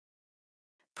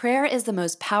Prayer is the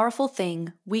most powerful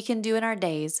thing we can do in our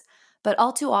days, but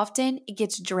all too often it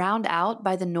gets drowned out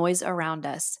by the noise around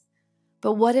us.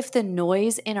 But what if the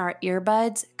noise in our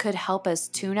earbuds could help us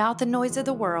tune out the noise of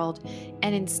the world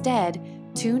and instead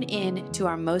tune in to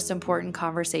our most important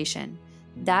conversation?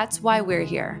 That's why we're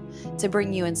here, to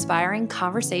bring you inspiring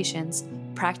conversations,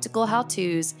 practical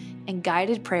how-tos, and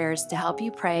guided prayers to help you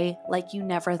pray like you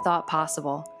never thought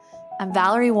possible. I'm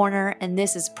Valerie Warner, and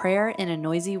this is Prayer in a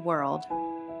Noisy World.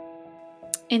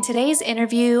 In today's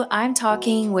interview, I'm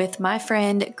talking with my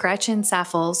friend Gretchen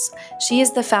Saffels. She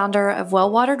is the founder of Well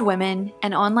Watered Women,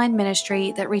 an online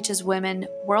ministry that reaches women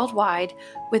worldwide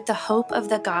with the hope of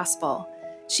the gospel.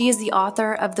 She is the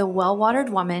author of The Well Watered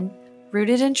Woman,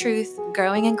 Rooted in Truth,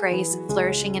 Growing in Grace,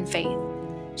 Flourishing in Faith.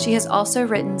 She has also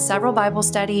written several Bible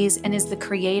studies and is the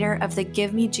creator of the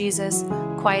Give Me Jesus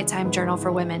Quiet Time Journal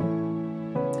for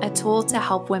Women, a tool to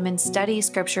help women study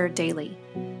scripture daily.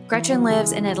 Gretchen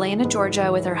lives in Atlanta,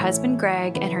 Georgia with her husband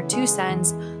Greg and her two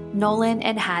sons, Nolan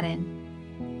and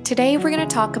Haddon. Today we're going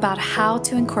to talk about how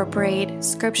to incorporate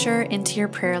scripture into your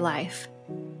prayer life.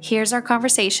 Here's our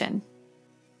conversation.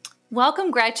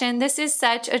 Welcome, Gretchen. This is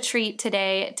such a treat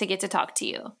today to get to talk to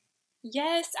you.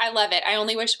 Yes, I love it. I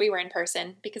only wish we were in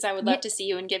person because I would love to see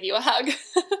you and give you a hug.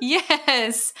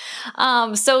 Yes.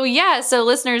 So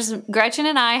listeners, Gretchen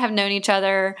and I have known each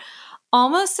other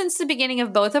almost since the beginning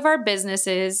of both of our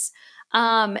businesses.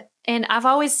 And I've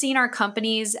always seen our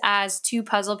companies as two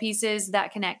puzzle pieces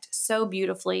that connect so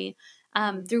beautifully.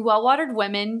 Through Well Watered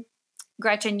Women,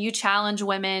 Gretchen, you challenge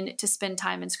women to spend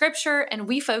time in scripture, and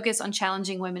we focus on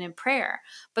challenging women in prayer.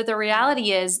 But the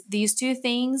reality is these two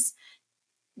things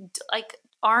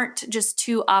aren't just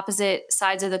two opposite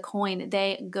sides of the coin.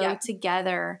 They go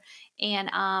together,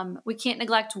 and we can't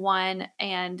neglect one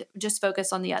and just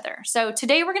focus on the other. So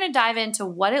today we're going to dive into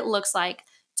what it looks like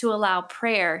to allow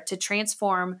prayer to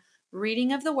transform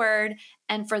reading of the word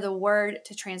and for the word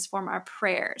to transform our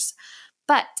prayers.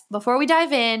 But before we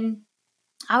dive in,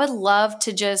 I would love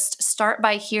to just start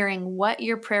by hearing what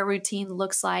your prayer routine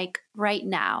looks like right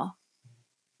now.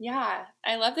 Yeah,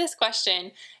 I love this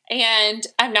question. And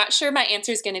I'm not sure my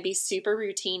answer is going to be super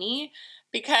routine-y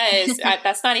because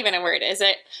that's not even a word, is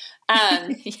it?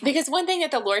 Because one thing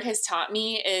that the Lord has taught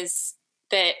me is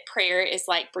that prayer is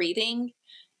like breathing.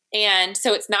 And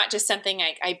so it's not just something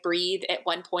I breathe at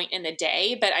one point in the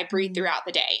day, but I breathe throughout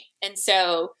the day. And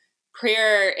so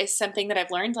prayer is something that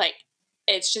I've learned,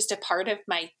 it's just a part of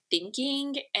my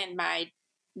thinking and my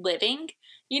living.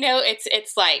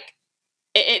 It's like,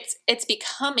 it's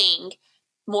becoming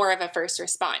more of a first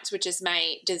response, which is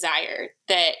my desire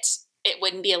that it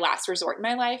wouldn't be a last resort in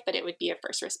my life, but it would be a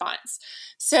first response.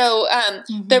 So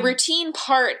the routine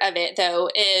part of it, though,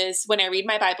 is when I read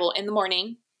my Bible in the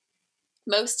morning.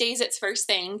 Most days it's first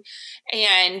thing.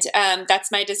 And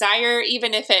that's my desire,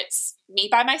 even if it's me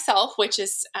by myself, which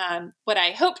is what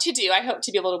I hope to do. I hope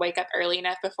to be able to wake up early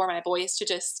enough before my boys to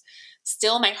just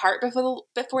still my heart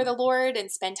before the Lord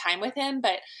and spend time with him.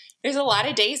 But there's a lot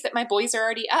of days that my boys are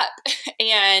already up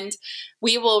and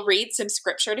we will read some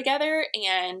scripture together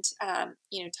and,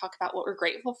 talk about what we're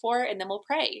grateful for, and then we'll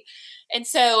pray. And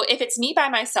so if it's me by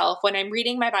myself, when I'm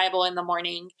reading my Bible in the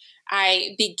morning,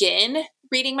 I begin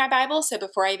reading my Bible. So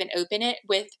before I even open it,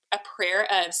 with a prayer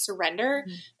of surrender.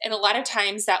 And a lot of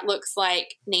times that looks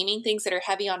like naming things that are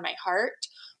heavy on my heart,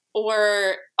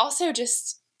 or also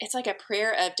just, it's like a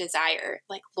prayer of desire.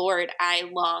 Like, Lord, I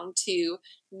long to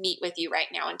meet with you right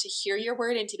now and to hear your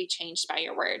word and to be changed by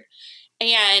your word.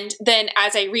 And then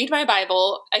as I read my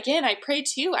Bible, again, I pray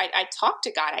too. I talk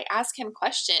to God. I ask him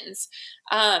questions.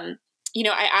 I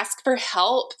ask for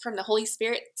help from the Holy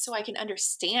Spirit so I can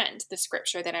understand the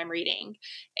scripture that I'm reading.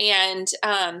 And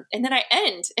then I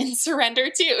end in surrender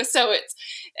too. So it's,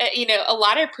 a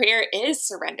lot of prayer is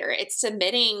surrender. It's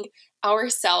submitting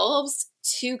ourselves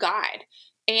to God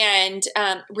and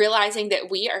realizing that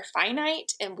we are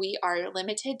finite and we are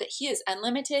limited, but he is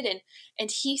unlimited,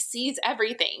 and he sees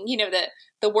everything.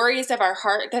 The worries of our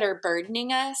heart that are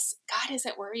burdening us, God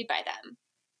isn't worried by them.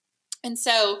 And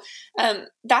so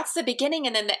that's the beginning.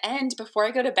 And then the end, before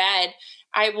I go to bed,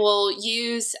 I will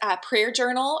use a prayer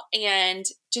journal and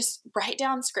just write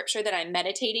down scripture that I'm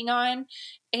meditating on.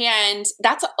 And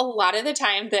that's a lot of the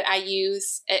time that I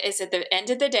use is at the end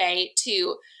of the day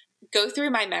to go through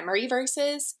my memory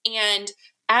verses. And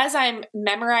as I'm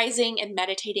memorizing and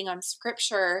meditating on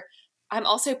scripture, I'm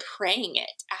also praying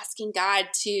it, asking God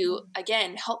to,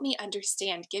 again, help me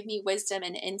understand, give me wisdom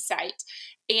and insight,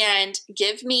 and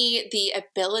give me the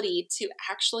ability to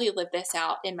actually live this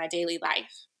out in my daily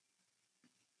life.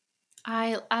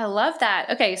 I love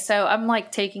that. Okay, so I'm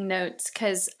like taking notes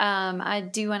because I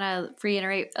do want to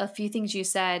reiterate a few things you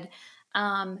said.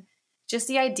 Um, just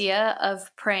the idea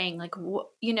of praying, like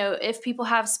if people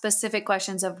have specific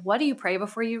questions of what do you pray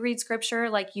before you read scripture,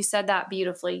 like you said that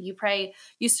beautifully. You pray,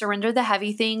 you surrender the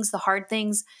heavy things, the hard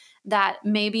things that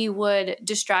maybe would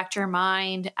distract your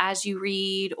mind as you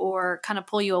read or kind of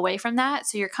pull you away from that.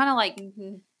 So you're kind of like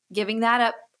Mm-hmm. giving that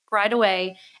up right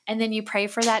away. And then you pray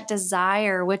for that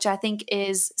desire, which I think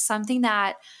is something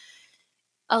that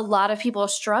a lot of people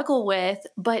struggle with,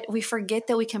 but we forget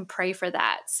that we can pray for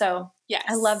that. So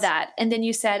I love Yes. that. And then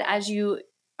you said as you're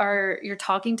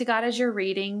talking to God as you're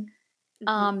reading,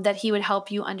 Mm-hmm. that He would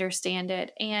help you understand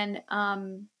it. And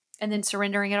then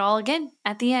surrendering it all again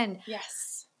at the end.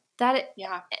 Yes. That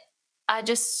Yeah. I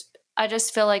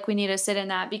just feel like we need to sit in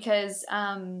that because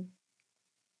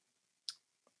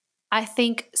I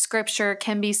think scripture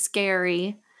can be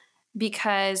scary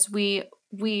because we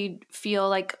feel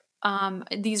like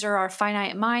these are our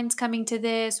finite minds coming to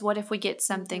this. What if we get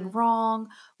something Mm-hmm. wrong?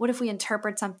 What if we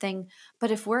interpret something?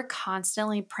 But if we're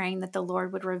constantly praying that the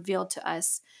Lord would reveal to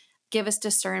us, give us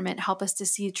discernment, help us to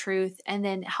see truth, and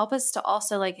then help us to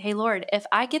also like, hey, Lord, if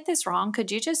I get this wrong,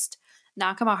 could you just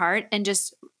knock on my heart and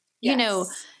just, you know,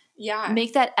 Yes. Yeah.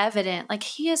 make that evident? Like,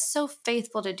 He is so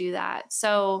faithful to do that.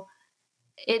 So,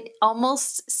 it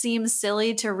almost seems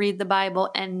silly to read the Bible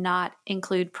and not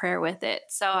include prayer with it.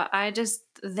 So I just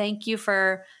thank you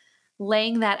for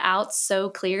laying that out so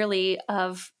clearly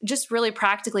of just really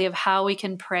practically of how we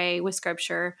can pray with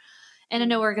scripture. And I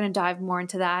know Mm. we're going to dive more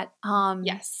into that.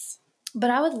 Yes. But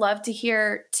I would love to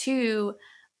hear too.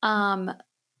 Um,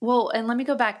 well, and let me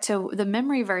go back to the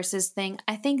memory verses thing.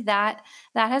 I think that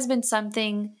has been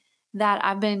something that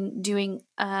I've been doing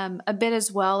a bit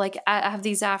as well. Like I have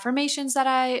these affirmations that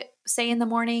I say in the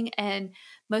morning, and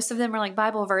most of them are like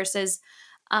Bible verses.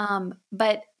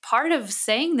 But part of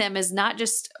saying them is not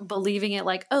just believing it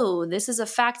like, oh, this is a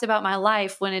fact about my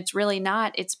life when it's really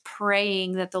not. It's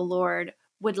praying that the Lord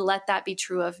would let that be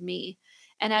true of me.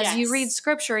 And as you read Yes.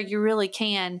 scripture, you really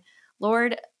can,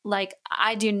 Lord, like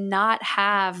I do not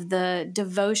have the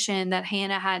devotion that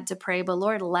Hannah had to pray, but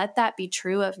Lord, let that be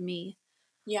true of me.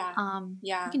 Yeah. You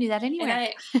Yeah. can do that And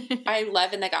anywhere. I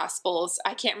love in the Gospels,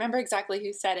 I can't remember exactly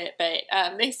who said it,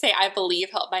 but they say, I believe,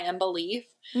 help my unbelief.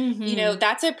 Hmm.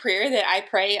 That's a prayer that I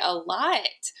pray a lot.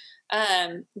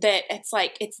 That it's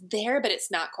like, it's there, but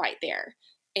it's not quite there.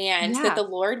 And that Yeah. the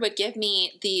Lord would give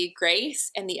me the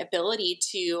grace and the ability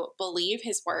to believe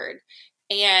His word.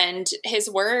 And His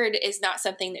word is not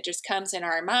something that just comes in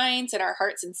our minds and our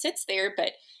hearts and sits there,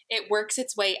 but it works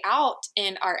its way out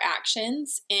in our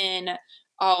actions, in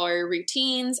our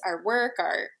routines, our work,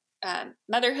 our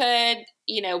motherhood,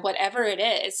 whatever it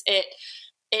is,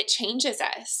 it changes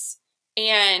us.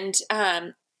 And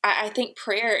I think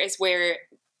prayer is where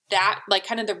that, like,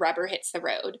 kind of the rubber hits the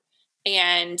road,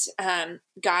 and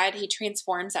God, He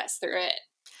transforms us through it.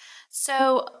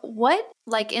 So, what,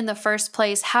 like in the first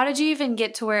place, how did you even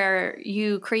get to where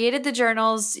you created the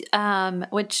journals,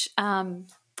 which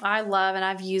I love and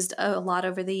I've used a lot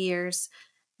over the years?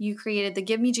 You created the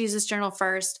Give Me Jesus journal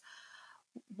first.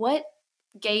 What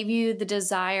gave you the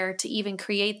desire to even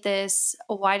create this?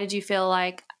 Why did you feel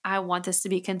like I want this to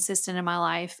be consistent in my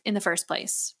life in the first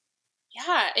place?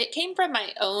 Yeah, it came from my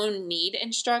own need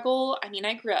and struggle. I mean,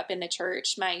 I grew up in the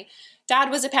church. My dad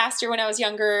was a pastor when I was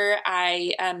younger.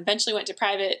 I eventually went to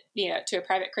to a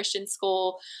private Christian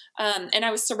school, and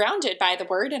I was surrounded by the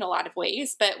Word in a lot of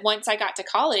ways. But once I got to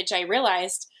college, I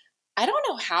realized I don't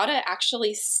know how to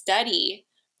actually study,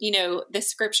 the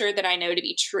Scripture that I know to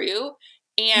be true.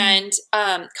 Mm.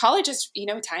 And college is,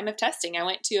 a time of testing. I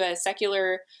went to a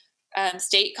secular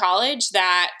state college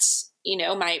that,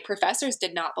 my professors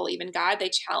did not believe in God. They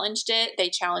challenged it. They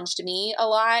challenged me a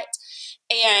lot.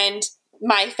 And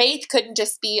my faith couldn't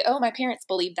just be, oh, my parents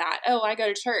believe that. Oh, I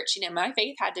go to church. My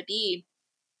faith had to be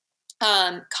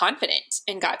confident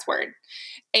in God's word.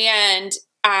 And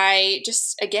I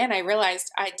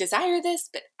realized I desire this,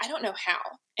 but I don't know how.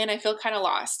 And I feel kind of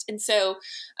lost. And so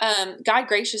God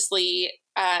graciously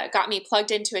got me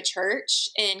plugged into a church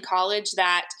in college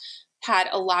that had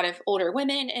a lot of older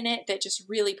women in it that just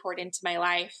really poured into my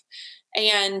life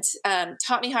and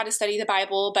taught me how to study the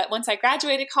Bible. But once I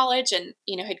graduated college and,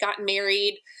 had gotten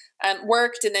married,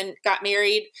 worked and then got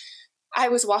married, I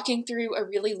was walking through a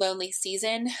really lonely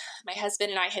season. My husband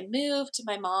and I had moved.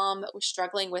 My mom was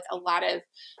struggling with a lot of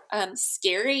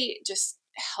scary, just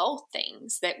health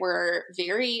things that were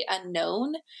very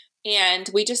unknown. And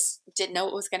we just didn't know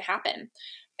what was going to happen.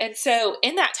 And so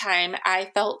in that time, I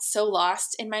felt so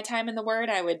lost in my time in the Word.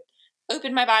 I would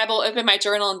open my Bible, open my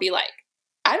journal, and be like,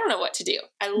 I don't know what to do.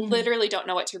 I Mm. literally don't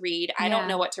know what to read. I don't Yeah.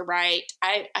 know what to write.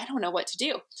 I don't know what to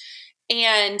do.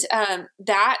 And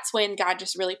that's when God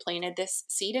just really planted this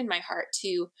seed in my heart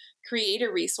to create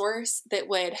a resource that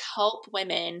would help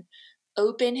women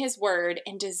open his word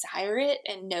and desire it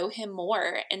and know him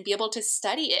more and be able to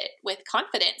study it with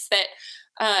confidence that,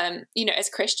 as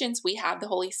Christians, we have the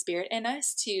Holy Spirit in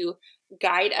us to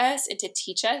guide us and to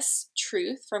teach us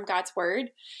truth from God's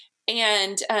word.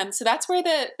 And so that's where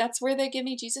the Give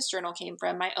Me Jesus journal came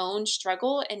from, my own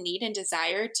struggle and need and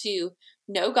desire to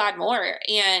know God more.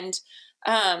 And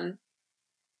um,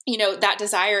 that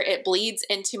desire, it bleeds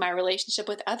into my relationship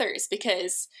with others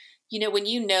because, when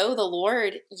you know the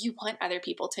Lord, you want other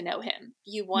people to know him.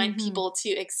 You want Mm-hmm. people to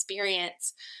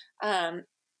experience um,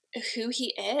 who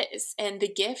he is and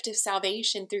the gift of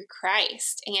salvation through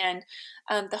Christ and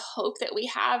the hope that we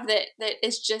have that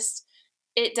is just,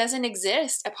 it doesn't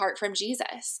exist apart from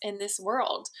Jesus in this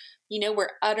world. We're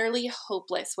utterly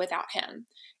hopeless without him.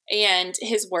 And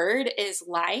his word is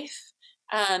life.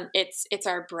 It's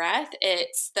our breath.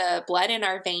 It's the blood in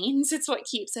our veins. It's what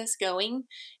keeps us going,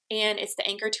 and it's the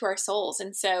anchor to our souls.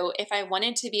 And so, if I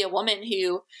wanted to be a woman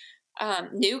who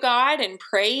knew God and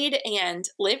prayed and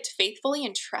lived faithfully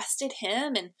and trusted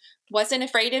Him and wasn't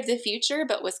afraid of the future,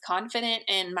 but was confident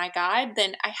in my God,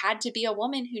 then I had to be a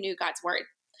woman who knew God's word.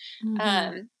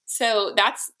 Mm-hmm. So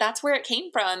that's where it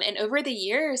came from. And over the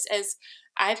years, as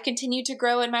I've continued to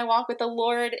grow in my walk with the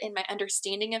Lord and my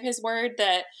understanding of His Word,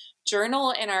 the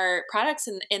journal and our products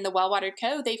in the Well Watered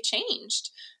Co. they've changed.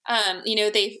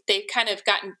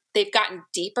 They've gotten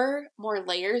deeper, more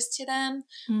layers to them.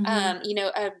 Mm-hmm.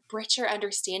 A richer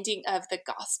understanding of the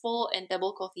gospel and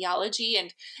biblical theology,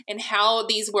 and how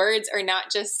these words are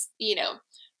not just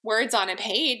words on a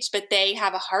page, but they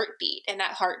have a heartbeat, and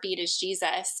that heartbeat is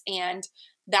Jesus. And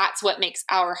that's what makes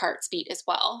our hearts beat as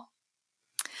well.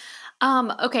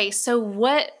 Okay, so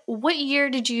what year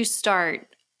did you start?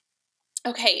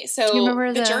 Okay, Do you so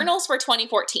remember the the journals were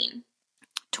 2014.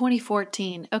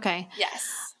 2014? Okay.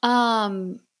 Yes.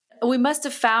 Um, we must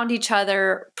have found each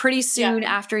other pretty Yep. soon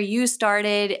after you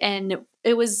started, and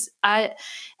it was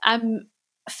I'm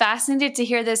fascinated to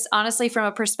hear this honestly from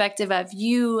a perspective of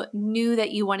you knew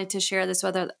that you wanted to share this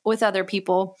with other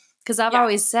people, because I've Yeah.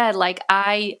 always said, like,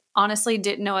 I honestly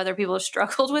didn't know other people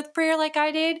struggled with prayer like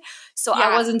I did, so I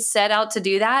Yeah. wasn't set out to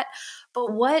do that. But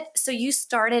so you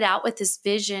started out with this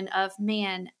vision of,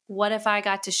 man, what if I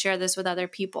got to share this with other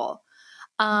people?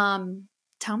 Um,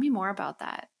 Tell me more about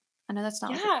that. I know that's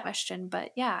not like a Yeah. question,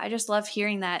 but yeah, I just love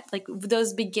hearing that. Like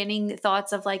those beginning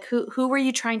thoughts of like who were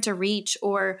you trying to reach,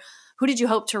 or who did you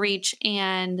hope to reach,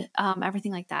 and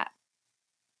everything like that.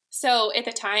 So at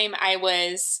the time, I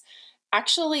was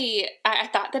actually, I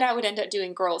thought that I would end up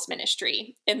doing girls'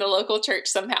 ministry in the local church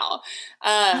somehow.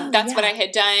 Oh That's what I yeah.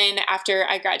 had done after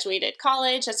I graduated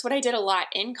college. That's what I did a lot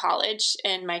in college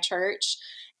in my church,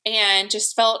 and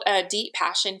just felt a deep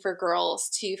passion for girls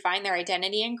to find their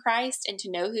identity in Christ and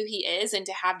to know who He is and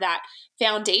to have that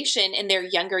foundation in their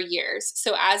younger years.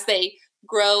 So as they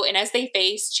grow and as they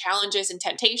face challenges and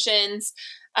temptations,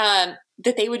 that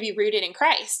they would be rooted in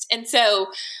Christ. And so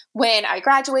when I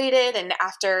graduated and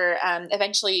after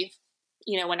eventually,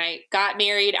 when I got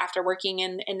married after working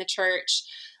in the church,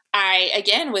 I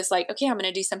again was like, okay, I'm going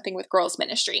to do something with girls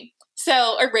ministry.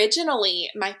 So originally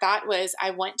my thought was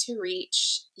I want to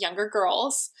reach younger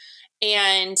girls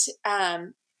and,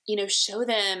 show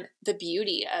them the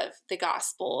beauty of the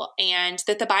gospel and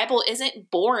that the Bible isn't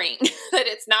boring, that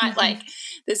it's not Hmm. like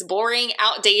this boring,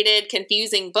 outdated,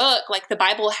 confusing book. Like the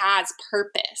Bible has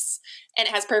purpose, and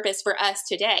it has purpose for us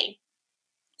today.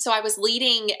 So I was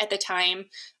leading at the time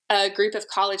a group of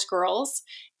college girls,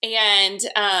 and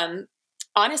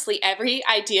honestly, every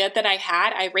idea that I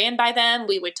had, I ran by them.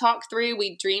 We would talk through,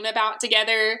 we'd dream about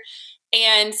together.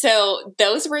 And so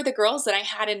those were the girls that I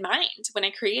had in mind when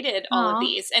I created all of Aw.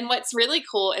 these. And what's really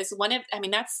cool is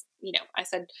that's, I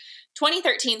said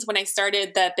 2013 is when I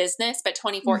started the business, but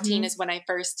 2014 Hmm. is when I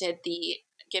first did the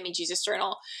Give Me Jesus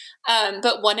journal.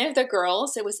 But one of the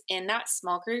girls that was in that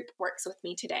small group works with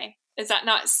me today. Is that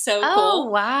not so Oh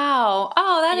cool? wow.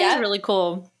 Oh, that is Yep. really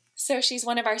cool. So she's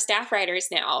one of our staff writers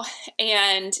now.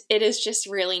 And it is just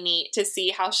really neat to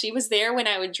see how she was there when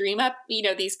I would dream up,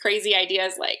 these crazy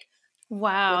ideas like,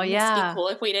 Wow. wouldn't this be Yeah. cool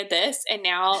if we did this? And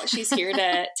now she's here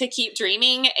to keep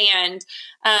dreaming and,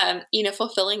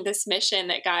 fulfilling this mission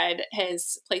that God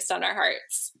has placed on our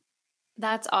hearts.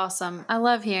 That's awesome. I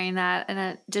love hearing that.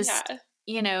 And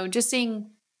Yeah. just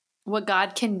seeing what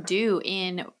God can do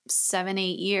in 7,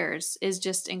 8 years is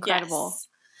just incredible.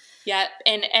 Yes.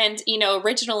 Yep. And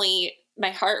originally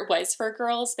my heart was for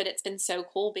girls, but it's been so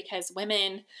cool because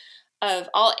women of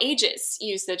all ages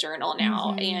use the journal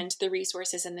now Mm-hmm. and the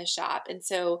resources in the shop. And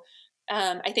so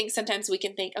I think sometimes we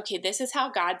can think, okay, this is how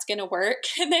God's going to work.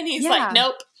 And then he's like, Yeah.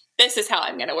 nope, this is how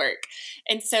I'm going to work.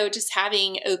 And so just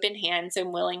having open hands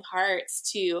and willing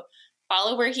hearts to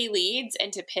follow where he leads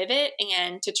and to pivot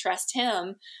and to trust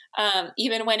him,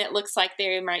 even when it looks like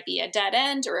there might be a dead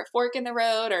end or a fork in the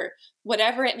road or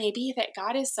whatever it may be, that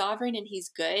God is sovereign and he's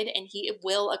good and he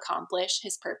will accomplish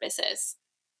his purposes.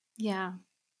 Yeah.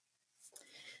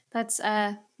 That's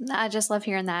I just love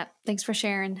hearing that. Thanks for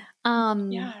sharing.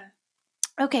 Yeah.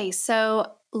 Okay,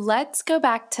 so let's go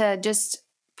back to just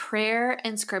prayer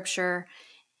and scripture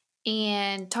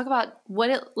and talk about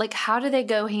how do they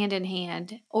go hand in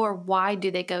hand, or why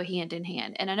do they go hand in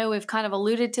hand? And I know we've kind of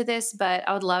alluded to this, but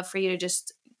I would love for you to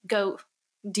just go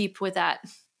deep with that.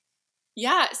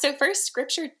 Yeah. So first,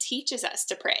 scripture teaches us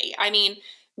to pray. I mean,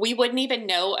 we wouldn't even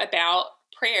know about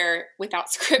prayer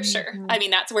without scripture. Mhm. I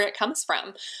mean, that's where it comes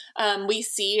from. We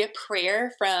see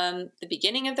prayer from the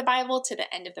beginning of the Bible to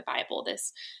the end of the Bible,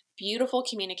 this beautiful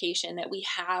communication that we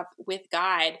have with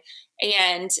God,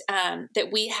 and that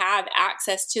we have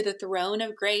access to the throne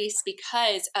of grace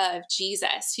because of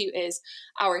Jesus, who is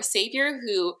our Savior,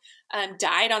 who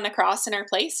died on the cross in our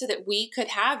place so that we could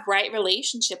have right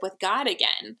relationship with God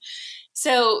again.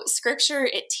 So, scripture,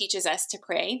 it teaches us to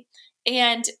pray,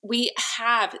 and we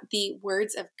have the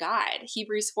words of God.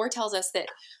 Hebrews 4 tells us that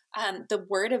the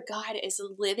word of God is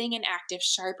living and active,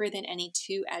 sharper than any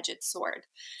two-edged sword.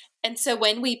 And so,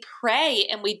 when we pray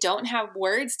and we don't have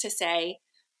words to say,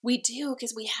 we do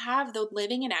because we have the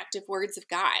living and active words of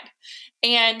God.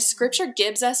 And scripture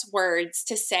gives us words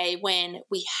to say when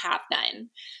we have none.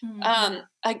 Mhm.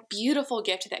 A beautiful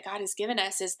gift that God has given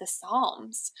us is the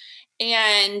Psalms,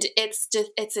 and it's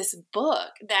this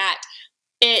book that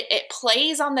it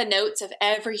plays on the notes of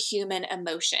every human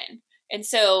emotion. And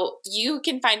so you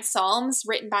can find Psalms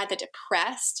written by the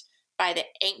depressed, by the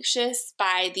anxious,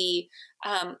 by the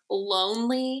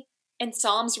lonely, and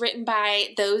Psalms written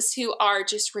by those who are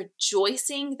just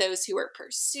rejoicing, those who are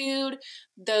pursued,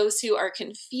 those who are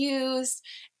confused.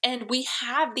 And we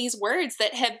have these words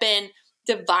that have been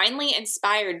divinely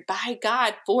inspired by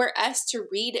God for us to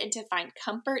read and to find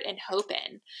comfort and hope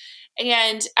in.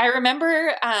 And I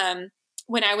remember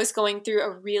when I was going through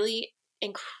a really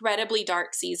incredibly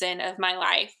dark season of my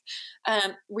life,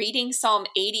 reading Psalm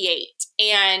 88.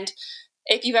 And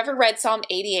if you've ever read Psalm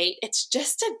 88, it's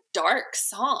just a dark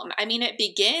psalm. I mean, it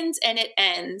begins and it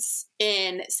ends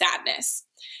in sadness.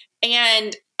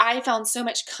 And I found so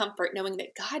much comfort knowing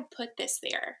that God put this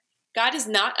there. God is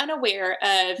not unaware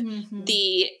of Mhm.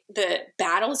 the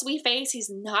battles we face. He's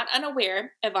not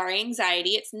unaware of our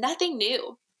anxiety. It's nothing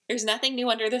new. There's nothing new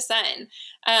under the sun.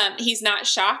 He's not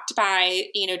shocked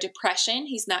by depression.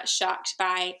 He's not shocked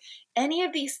by any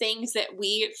of these things that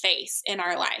we face in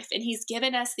our life. And he's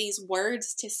given us these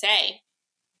words to say.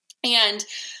 And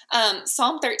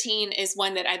Psalm 13 is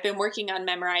one that I've been working on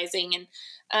memorizing. And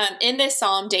in this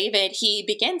psalm, David, he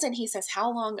begins and he says,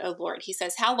 "How long, O Lord?" He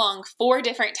says, "How long?" 4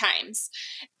 different times.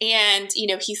 And,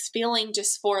 he's feeling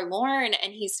just forlorn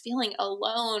and he's feeling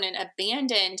alone and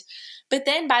abandoned. But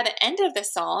then by the end of the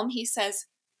psalm, he says,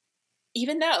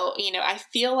 "Even though, I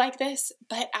feel like this,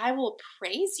 but I will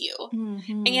praise you."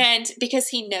 Mhm. And because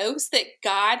he knows that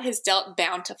God has dealt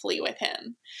bountifully with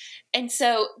him. And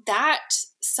so that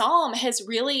psalm has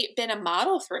really been a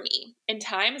model for me in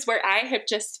times where I have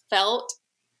just felt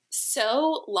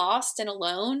so lost and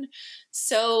alone,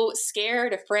 so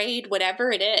scared, afraid, whatever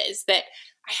it is, that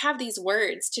I have these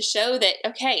words to show that,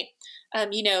 okay, I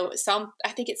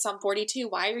think it's Psalm 42.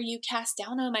 "Why are you cast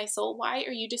down, O my soul? Why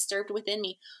are you disturbed within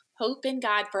me? Hope in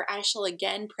God, for I shall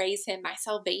again praise him, my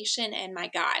salvation and my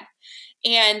God."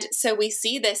 And so we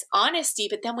see this honesty,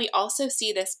 but then we also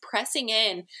see this pressing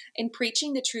in and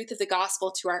preaching the truth of the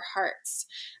gospel to our hearts.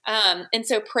 And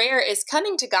so prayer is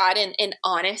coming to God in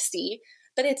honesty,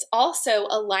 but it's also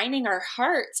aligning our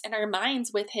hearts and our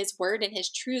minds with his word and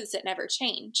his truths that never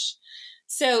change.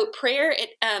 So prayer,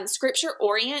 scripture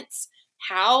orients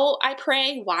how I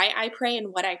pray, why I pray,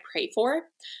 and what I pray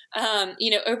for.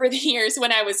 Over the years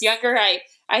when I was younger,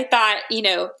 I thought,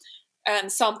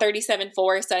 Psalm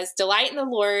 37:4 says, "Delight in the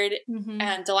Lord Mhm.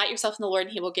 and delight yourself in the Lord,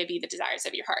 and he will give you the desires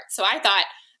of your heart." So I thought,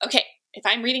 okay, if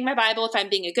I'm reading my Bible, if I'm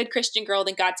being a good Christian girl,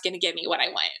 then God's going to give me what I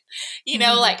want.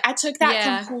 Mhm. I took that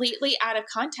Yeah. completely out of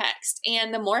context.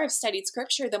 And the more I've studied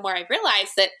scripture, the more I've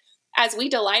realized that as we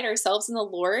delight ourselves in the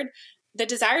Lord, the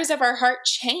desires of our heart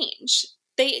change.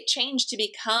 They change to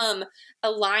become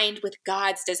aligned with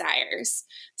God's desires.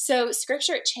 So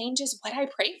scripture, it changes what I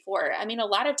pray for. I mean, a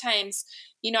lot of times,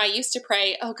 I used to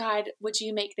pray, "Oh God, would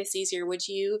you make this easier? Would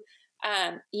you,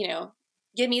 um, you know,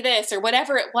 give me this or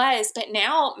whatever it was. But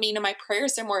now, my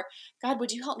prayers are more, God,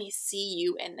 would you help me see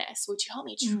you in this? Would you help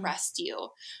me Mm. trust you?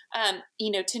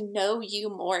 To know you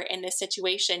more in this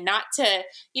situation, not to,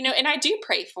 and I do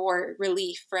pray for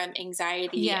relief from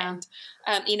anxiety Yeah.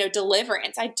 and,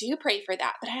 deliverance. I do pray for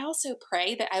that, but I also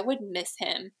pray that I would miss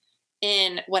him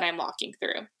in what I'm walking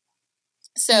through.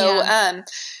 So, Yeah.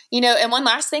 and one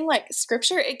last thing, like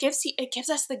scripture, it gives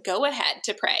us the go ahead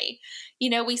to pray.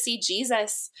 We see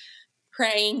Jesus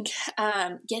praying,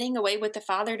 getting away with the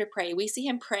Father to pray. We see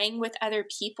him praying with other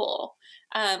people.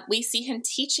 We see him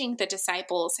teaching the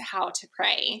disciples how to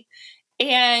pray.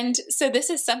 And so this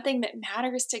is something that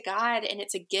matters to God, and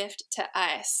it's a gift to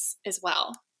us as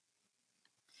well.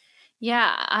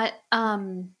 Yeah.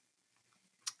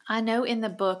 I know in the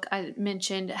book I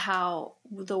mentioned how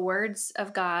the words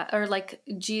of God, or like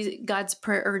God's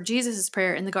prayer, or Jesus's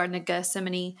prayer in the Garden of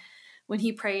Gethsemane, when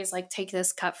he prays like, take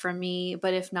this cup from me,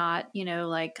 but if not, your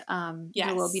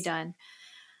will be Yes. done.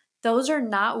 Those are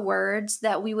not words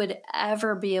that we would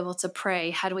ever be able to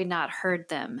pray had we not heard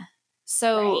them. Right.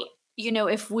 So,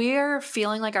 if we're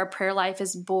feeling like our prayer life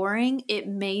is boring, it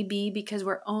may be because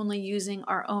we're only using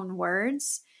our own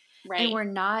words and Right. we're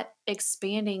not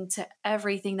expanding to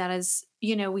everything that is,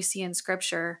 we see in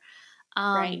scripture.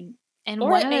 Right. And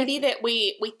Or one it may other, be that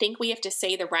we think we have to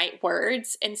say the right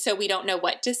words, and so we don't know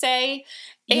what to say.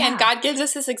 And yeah, God gives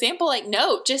us this example, like,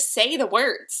 no, just say the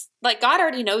words. Like, God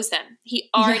already knows them. He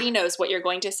yeah, already knows what you're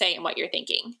going to say and what you're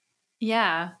thinking.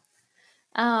 yeah.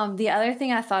 The other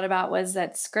thing I thought about was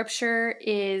that scripture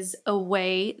is a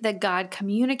way that God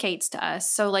communicates to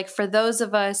us. So, like, for those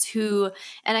of us who,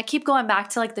 and I keep going back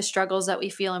to like the struggles that we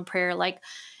feel in prayer, like,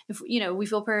 if, we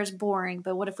feel prayer is boring,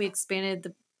 but what if we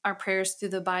expanded our prayers through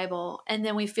the Bible, and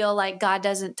then we feel like God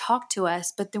doesn't talk to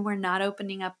us, but then we're not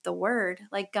opening up the word.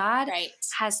 Like, God Right.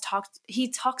 he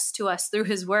talks to us through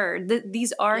his word.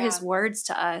 These are his Yeah. words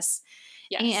to us.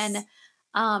 Yes.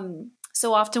 And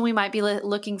so often we might be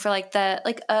looking for like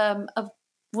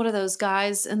what are those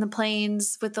guys in the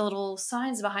plains with the little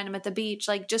signs behind them at the beach,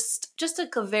 like just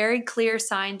a very clear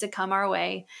sign to come our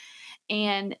way.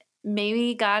 And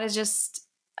maybe God is just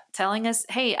telling us,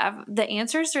 hey, the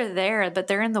answers are there, but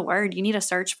they're in the word. You need to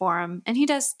search for them. And he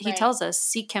Right. tells us,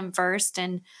 seek him first,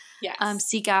 and Yes.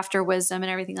 seek after wisdom and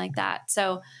everything like that.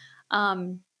 So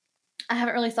I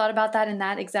haven't really thought about that in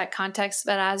that exact context,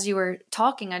 but as you were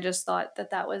talking, I just thought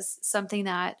that was something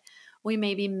that we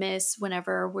maybe miss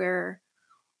whenever we're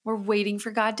waiting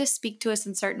for God to speak to us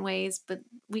in certain ways, but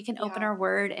we can open Yeah. our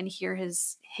word and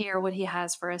hear what he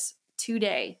has for us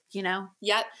today.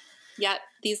 Yep. Yep.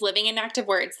 These living and active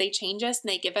words, they change us and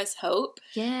they give us hope.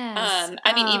 Yes.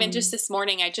 Even just this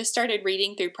morning, I just started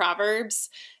reading through Proverbs,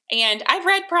 and I've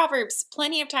read Proverbs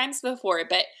plenty of times before,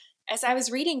 but as I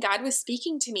was reading, God was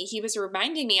speaking to me. He was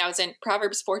reminding me, I was in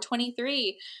Proverbs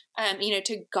 4:23,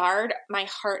 to guard my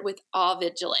heart with all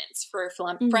vigilance, for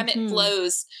from it Mhm.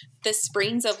 flows the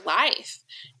springs of life.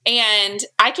 And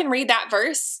I can read that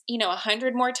verse,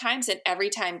 100 more times, and every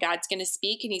time God's going to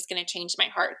speak and he's going to change my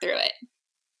heart through it.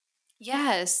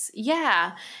 Yes.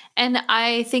 Yeah. And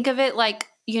I think of it like,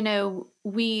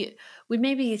 we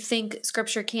maybe think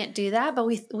scripture can't do that, but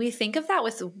we think of that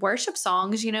with worship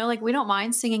songs, like we don't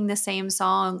mind singing the same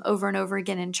song over and over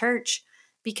again in church Yeah.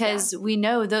 because we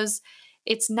know those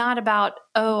it's not about,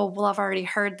 oh, well, I've already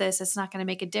heard this, it's not going to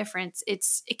make a difference. It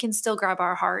can still grab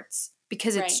our hearts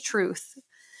because it's Right. truth.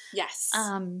 Yes.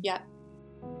 Um Yep.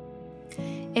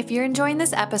 If you're enjoying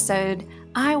this episode,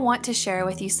 I want to share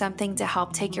with you something to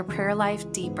help take your prayer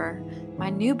life deeper. My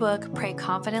new book, Pray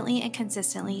Confidently and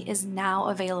Consistently, is now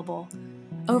available.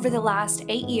 Over the last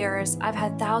 8 years, I've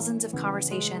had thousands of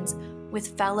conversations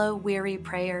with fellow weary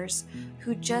prayers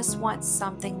who just want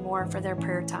something more for their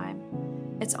prayer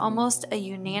time. It's almost a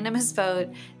unanimous vote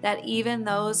that even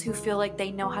those who feel like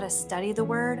they know how to study the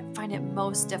Word find it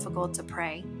most difficult to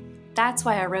pray. That's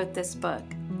why I wrote this book.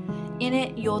 In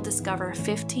it, you'll discover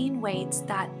 15 weights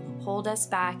that hold us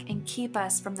back and keep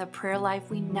us from the prayer life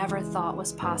we never thought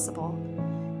was possible.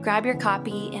 Grab your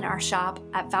copy in our shop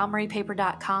at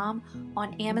valmariepaper.com,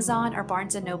 on Amazon or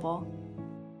Barnes & Noble.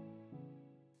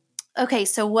 Okay,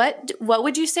 so what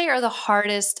would you say are the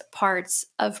hardest parts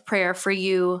of prayer for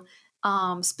you,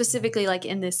 specifically like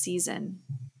in this season?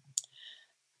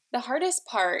 The hardest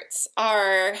parts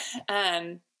are,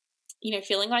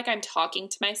 feeling like I'm talking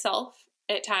to myself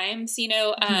at times.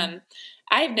 Mm-hmm.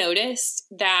 I've noticed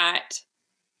that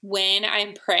when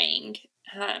I'm praying,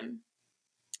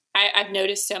 I've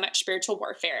noticed so much spiritual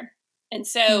warfare. And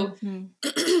so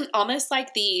Mm-hmm. almost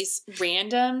like these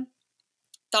random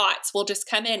thoughts will just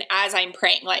come in as I'm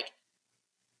praying, like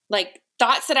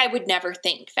thoughts that I would never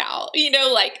think, Val,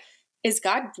 like, is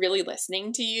God really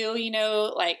listening to you? You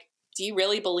know, like, do you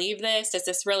really believe this? Does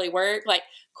this really work? Like,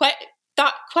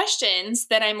 thought questions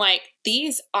that I'm like,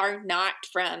 these are not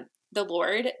from the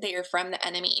Lord. They are from the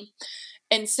enemy.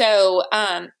 And so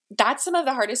that's some of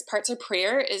the hardest parts of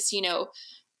prayer is, you know,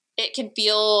 it can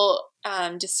feel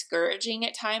discouraging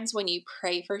at times when you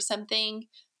pray for something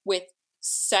with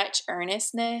such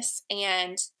earnestness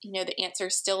and, you know, the answer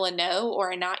is still a no or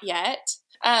a not yet.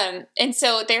 And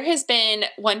so there has been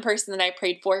one person that I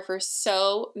prayed for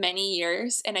so many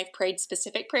years, and I've prayed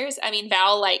specific prayers. I mean,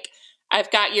 Val, like,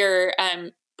 I've got your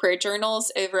prayer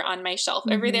journals over on my shelf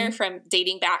over there from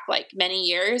dating back like many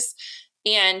years.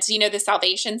 And, you know, the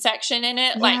salvation section in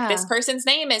it, like this person's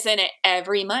name is in it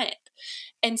every month.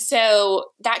 And so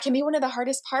that can be one of the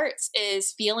hardest parts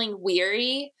is feeling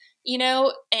weary, you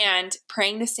know, and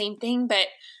praying the same thing. But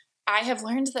I have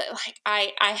learned that like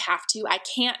I have to, I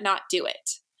can't not do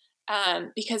it.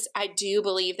 Because I do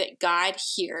believe that God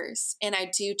hears and I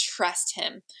do trust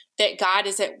him, that God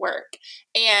is at work.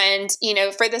 And, you know,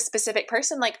 for this specific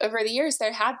person, like over the years,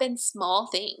 there have been small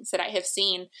things that I have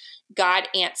seen God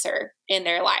answer in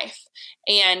their life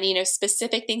and, you know,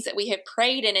 specific things that we have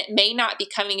prayed and it may not be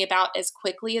coming about as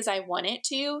quickly as I want it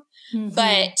to,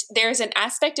 but there's an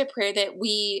aspect of prayer that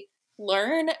we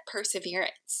learn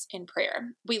perseverance in prayer.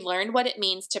 We learn what it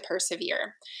means to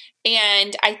persevere.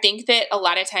 And I think that a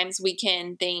lot of times we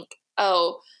can think,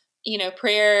 oh, you know,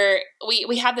 prayer,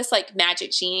 we have this like magic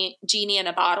genie in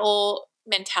a bottle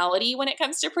mentality when it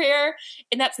comes to prayer.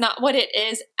 And that's not what it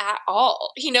is at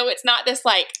all. You know, it's not this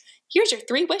like, here's your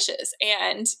 3 wishes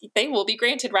and they will be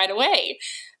granted right away.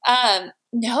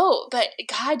 No, but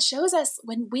God shows us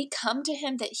when we come to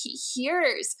him that he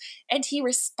hears and he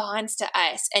responds to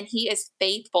us and he is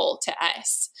faithful to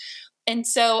us. And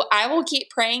so I will keep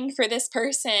praying for this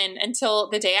person until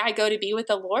the day I go to be with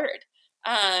the Lord.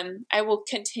 I will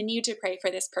continue to pray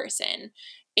for this person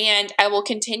and I will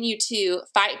continue to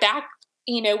fight back,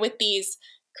 you know, with these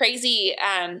crazy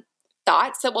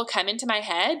thoughts that will come into my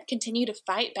head, continue to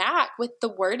fight back with the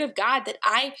word of God that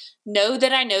I know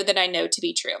to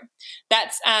be true.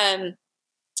 That's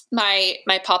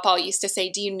my papa used to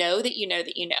say, do you know that you know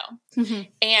that you know?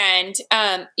 And,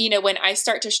 you know, when I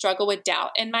start to struggle with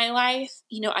doubt in my life,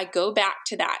 you know, I go back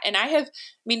to that. And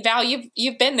Val,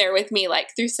 you've been there with me, like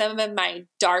through some of my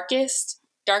darkest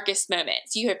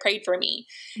moments. You have prayed for me.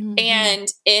 And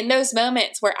in those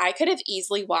moments where I could have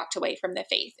easily walked away from the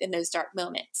faith in those dark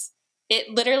moments, it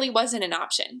literally wasn't an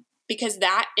option because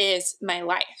that is my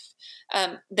life.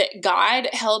 That God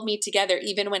held me together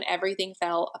even when everything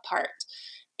fell apart.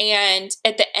 And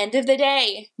at the end of the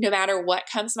day, no matter what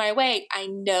comes my way, I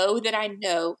know that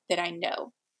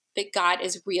God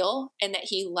is real and that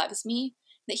he loves me,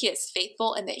 that he is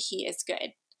faithful and that he is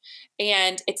good.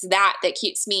 And it's that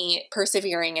keeps me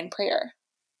persevering in prayer.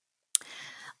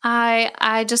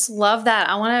 I just love that.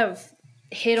 I want to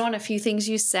hit on a few things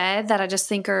you said that I just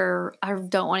think I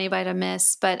don't want anybody to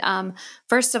miss. But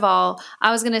first of all,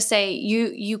 I was going to say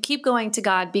you keep going to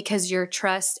God because your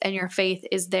trust and your faith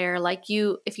is there. Like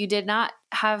if you did not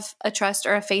have a trust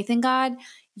or a faith in God,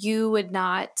 you would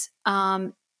not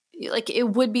like it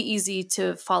would be easy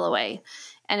to fall away.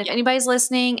 And if anybody's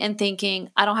listening and thinking,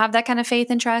 I don't have that kind of faith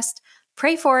and trust,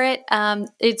 pray for it.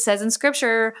 It says in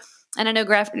scripture, and I know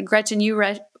Gretchen, you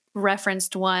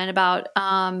referenced one about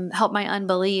help my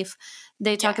unbelief.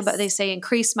 They talk about, they say,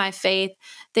 increase my faith.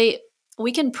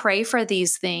 We can pray for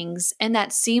these things, and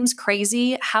that seems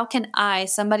crazy. How can I,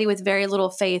 somebody with very little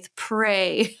faith,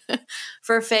 pray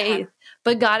for faith?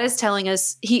 But God is telling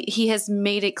us, he has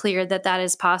made it clear that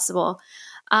is possible.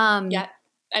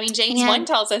 I mean, James 1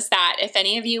 tells us that if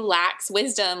any of you lacks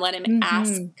wisdom, let him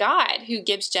ask God, who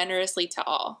gives generously to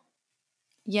all.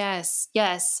 Yes.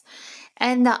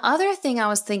 And the other thing I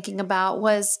was thinking about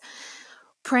was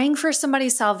praying for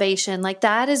somebody's salvation. Like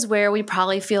that is where we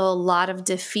probably feel a lot of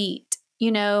defeat,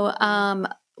 you know,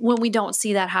 when we don't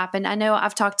see that happen. I know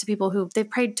I've talked to people who they've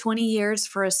prayed 20 years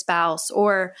for a spouse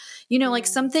or, you know, like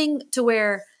something to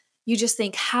where you just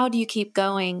think, how do you keep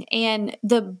going? And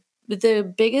the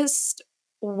biggest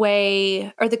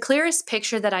way or the clearest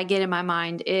picture that I get in my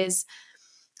mind is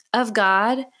of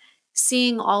God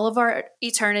seeing all of our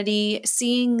eternity,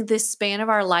 seeing this span of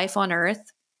our life on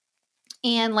earth.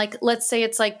 And like, let's say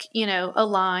it's like, you know, a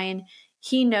line,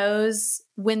 he knows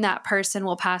when that person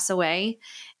will pass away.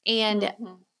 And,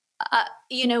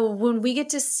 you know, when we get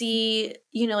to see,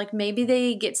 you know, like maybe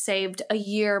they get saved a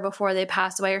year before they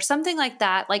pass away or something like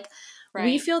that. Like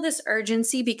we feel this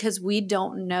urgency because we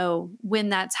don't know when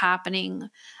that's happening,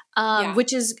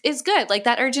 which is good. Like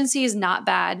that urgency is not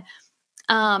bad.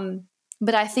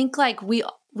 But I think like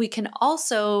we can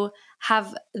also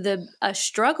have a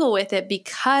struggle with it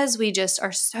because we just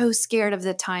are so scared of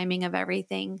the timing of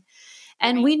everything.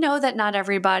 And Right. we know that not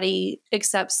everybody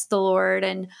accepts the Lord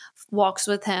and walks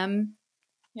with him.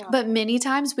 Yeah. But many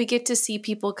times we get to see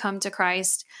people come to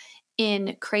Christ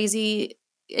in crazy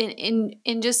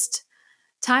in just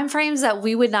time frames that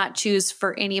we would not choose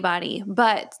for anybody,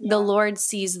 but the Yeah. Lord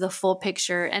sees the full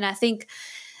picture. And I think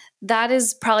that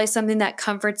is probably something that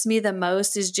comforts me the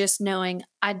most, is just knowing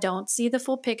I don't see the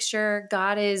full picture.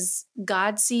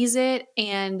 God sees it,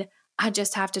 and I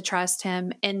just have to trust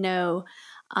him and know.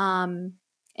 And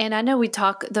I know we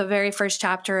talk the very first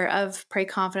chapter of Pray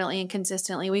Confidently and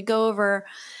Consistently. We go over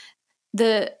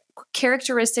the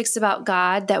characteristics about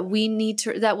God that we need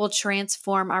to, that will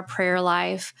transform our prayer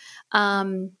life.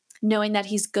 Knowing that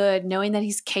he's good, knowing that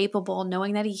he's capable,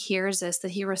 knowing that he hears us,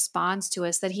 that he responds to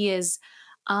us, that he is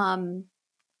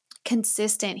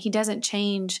consistent, he doesn't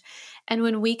change. And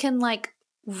when we can like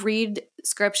read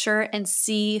scripture and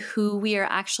see who we are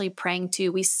actually praying to,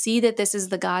 we see that this is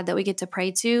the God that we get to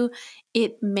pray to,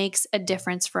 it makes a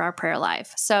difference for our prayer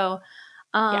life. So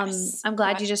Yes. I'm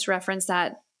glad you just referenced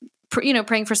that,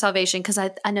 praying for salvation, because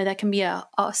I know that can be a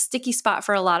sticky spot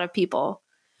for a lot of people.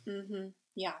 Mm-hmm.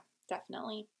 Yeah,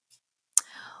 definitely.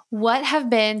 What have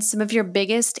been some of your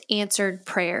biggest answered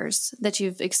prayers that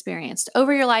you've experienced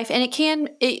over your life? And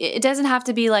it doesn't have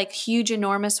to be like huge,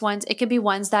 enormous ones. It could be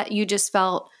ones that you just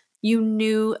felt you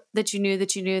knew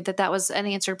that that was an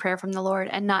answered prayer from the Lord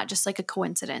and not just like a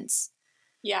coincidence.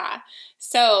 Yeah.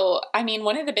 So, I mean,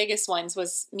 one of the biggest ones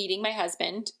was meeting my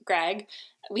husband, Greg.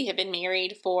 We have been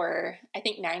married for, I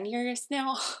think, 9 years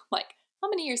now. Like, how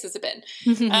many years has it been?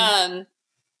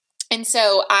 And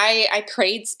so I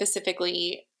prayed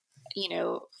specifically,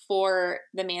 for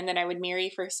the man that I would marry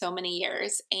for so many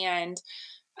years. And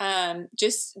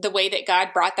just the way that God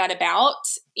brought that about,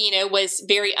 was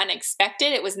very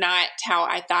unexpected. It was not how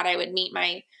I thought I would meet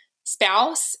my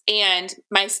spouse. And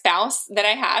my spouse that I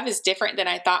have is different than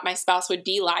I thought my spouse would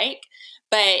be like.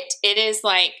 But it is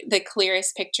like the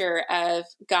clearest picture of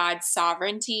God's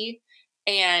sovereignty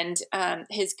and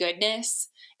his goodness.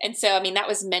 And so, I mean, that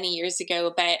was many years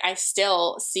ago, but I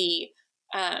still see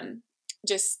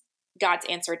just God's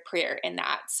answered prayer in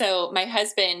that. So my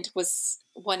husband was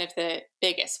one of the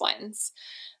biggest ones.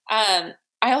 I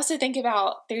also think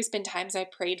about, there's been times I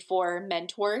prayed for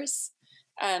mentors,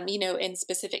 in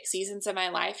specific seasons of my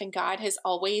life, and God has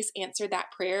always answered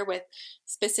that prayer with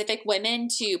specific women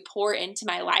to pour into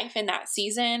my life in that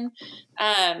season.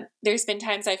 There's been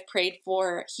times I've prayed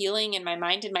for healing in my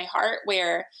mind and my heart,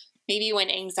 where maybe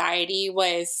when anxiety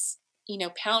was,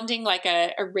 pounding like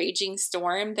a raging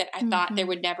storm, that I thought there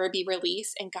would never be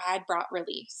release, and God brought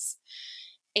release.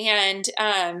 And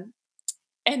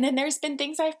then there's been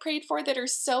things I've prayed for that are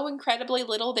so incredibly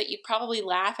little that you'd probably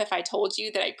laugh if I told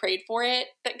you that I prayed for it,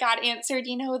 that God answered,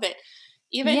 that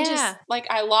even just like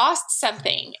I lost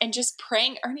something and just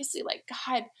praying earnestly, like,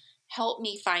 God, help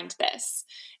me find this.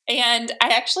 And I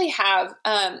actually have,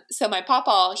 so my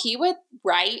papa, he would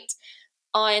write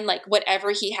on like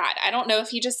whatever he had. I don't know if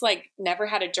he just like never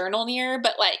had a journal near,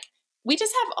 but like we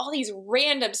just have all these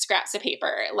random scraps of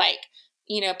paper, like,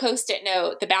 Post-it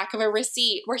note, the back of a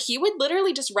receipt, where he would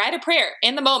literally just write a prayer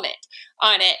in the moment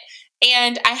on it.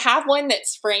 And I have one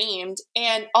that's framed,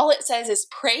 and all it says is,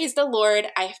 "Praise the Lord,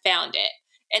 I found it."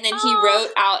 And then he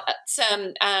wrote out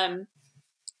some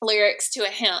lyrics to a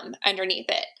hymn underneath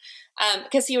it,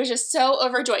 because he was just so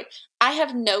overjoyed. I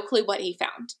have no clue what he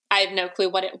found. I have no clue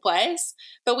what it was,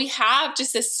 but we have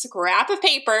just this scrap of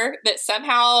paper that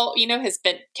somehow, has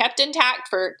been kept intact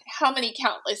for how many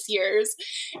countless years.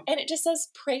 And it just says,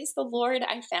 "Praise the Lord,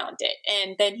 I found it."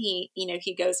 And then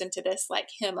he goes into this like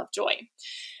hymn of joy.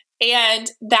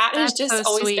 And that has just so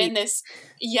always sweet. been this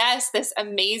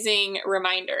amazing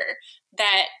reminder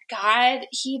that God,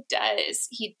 he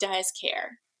does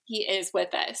care. He is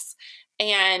with us.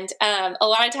 And a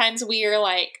lot of times we are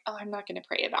like, "Oh, I'm not going to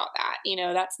pray about that.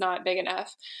 That's not big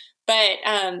enough." But,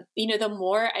 the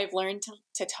more I've learned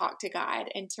to talk to God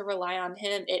and to rely on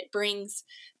him, it brings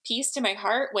peace to my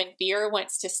heart when fear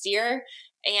wants to steer.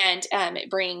 And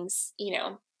it brings,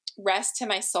 rest to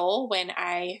my soul when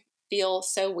I feel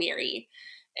so weary.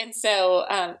 And so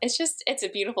it's a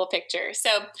beautiful picture.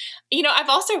 So, I've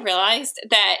also realized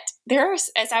that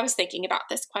as I was thinking about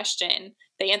this question,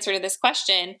 the answer to this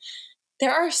question,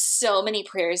 there are so many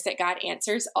prayers that God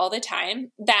answers all the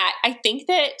time, that I think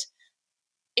that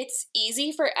it's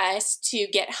easy for us to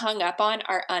get hung up on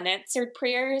our unanswered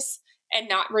prayers and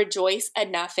not rejoice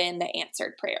enough in the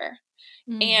answered prayer.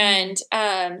 And,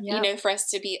 for us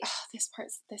to be, "Oh, this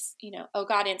part's this, oh,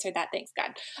 God answered that. Thanks,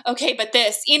 God. Okay. But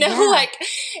this,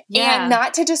 and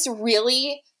not to just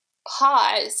really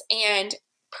pause and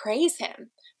praise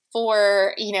him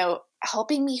for,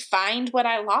 helping me find what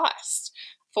I lost,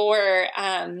 for,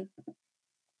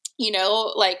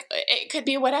 like it could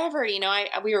be whatever,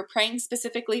 we were praying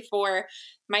specifically for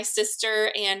my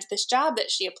sister and this job that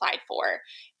she applied for,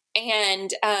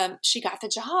 and she got the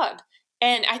job.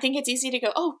 And I think it's easy to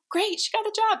go, oh, great, she got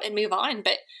the job, and move on.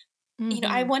 But,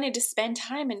 I wanted to spend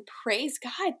time and praise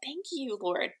God. Thank you,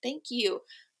 Lord. Thank you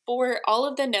for all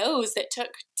of the no's that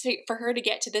took for her to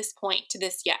get to this point, to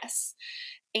this yes.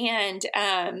 And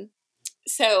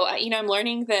so, I'm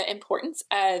learning the importance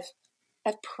of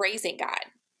praising God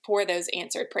for those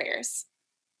answered prayers.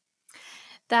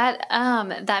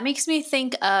 That makes me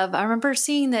think of, I remember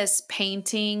seeing this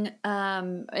painting.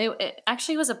 It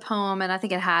actually was a poem, and I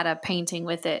think it had a painting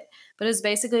with it. But it was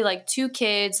basically like two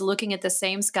kids looking at the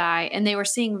same sky, and they were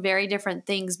seeing very different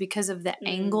things because of the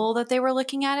angle that they were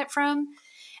looking at it from.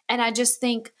 And I just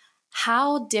think,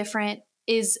 how different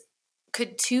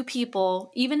could two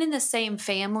people, even in the same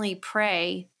family,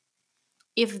 pray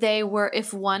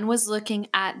if one was looking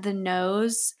at the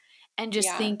nose and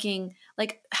just thinking,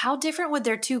 like, how different would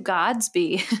their two gods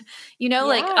be?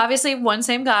 Like, obviously one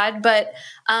same God, but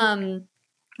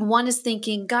one is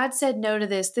thinking, God said no to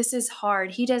this. This is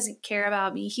hard. He doesn't care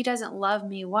about me. He doesn't love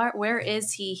me. Where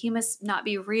is he? He must not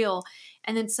be real.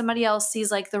 And then somebody else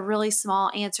sees like the really small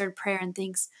answered prayer and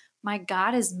thinks, my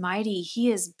God is mighty.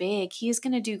 He is big. He is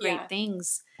going to do great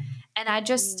things. And I'm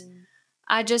just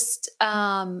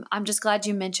glad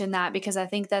you mentioned that, because I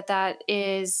think that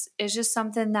is just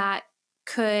something that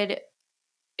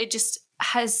it just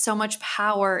has so much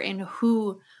power in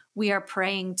who we are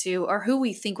praying to, or who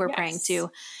we think we're praying to.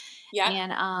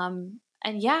 Yeah.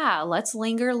 And yeah, let's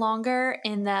linger longer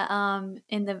on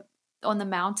the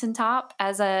mountaintop,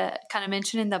 as a kind of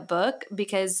mentioned in the book,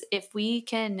 because if we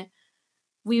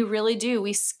really do,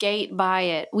 we skate by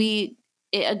it.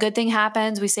 A good thing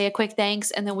happens, we say a quick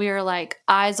thanks, and then we are like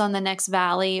eyes on the next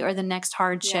valley or the next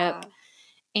hardship. Yeah.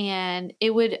 And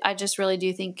I just really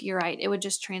do think you're right. It would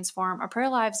just transform our prayer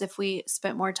lives if we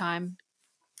spent more time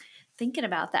thinking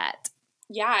about that.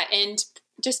 Yeah. And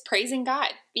just praising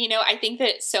God. I think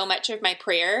that so much of my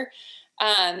prayer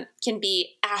can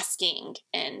be asking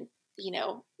and,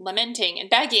 lamenting and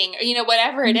begging,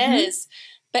 whatever it is.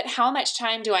 But how much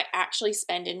time do I actually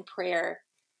spend in prayer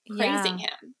praising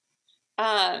him?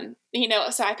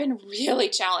 So I've been really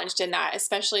challenged in that,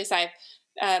 especially as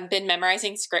I've been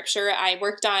memorizing scripture. I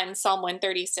worked on Psalm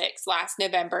 136 last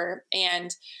November,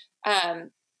 and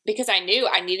because I knew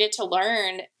I needed to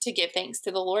learn to give thanks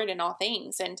to the Lord in all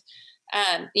things. And,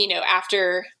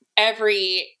 after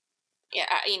every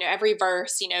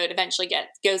verse, it eventually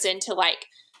goes into like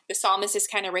the psalmist is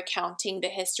kind of recounting the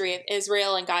history of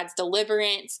Israel and God's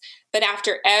deliverance. But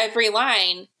after every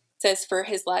line, says, for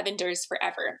his love endures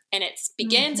forever. And it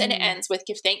begins and it ends with,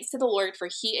 give thanks to the Lord, for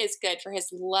he is good, for his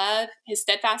love, his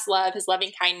steadfast love, his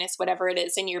loving kindness, whatever it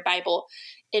is in your Bible,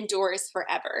 endures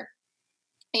forever.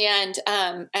 And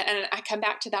I come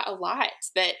back to that a lot,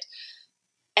 that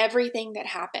everything that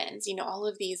happens, all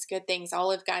of these good things,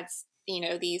 all of God's,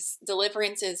 these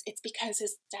deliverances, it's because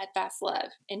his steadfast love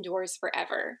endures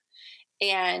forever.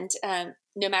 And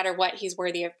no matter what, he's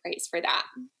worthy of praise for that.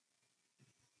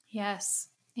 Yes.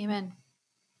 Amen.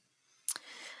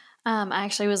 I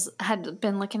actually had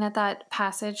been looking at that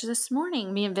passage this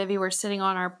morning. Me and Vivi were sitting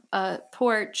on our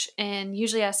porch, and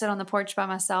usually I sit on the porch by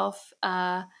myself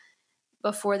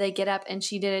before they get up, and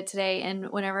she did it today. And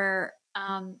whenever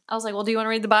I was like, well, do you want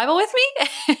to read the Bible with me?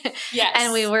 Yes.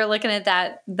 And we were looking at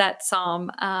that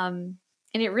psalm. And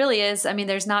it really is, I mean,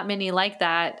 there's not many like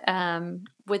that,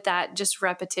 with that just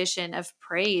repetition of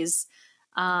praise.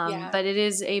 But it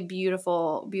is a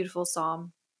beautiful, beautiful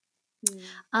psalm.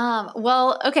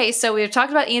 Well, okay, so we've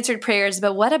talked about answered prayers,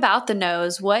 but what about the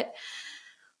no's? What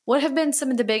have been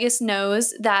some of the biggest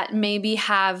no's that maybe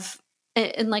have,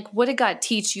 and like, what did God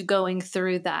teach you going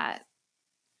through that?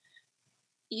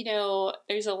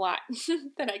 There's a lot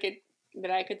that I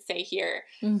could say here.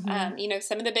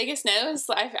 Some of the biggest no's,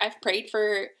 I've prayed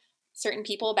for certain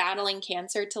people battling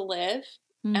cancer to live,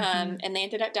 and they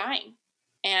ended up dying.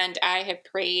 And I have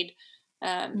prayed,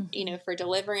 for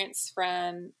deliverance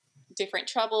from different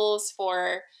troubles,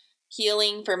 for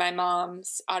healing for my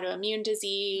mom's autoimmune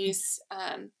disease.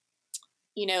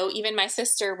 Even my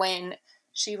sister, when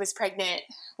she was pregnant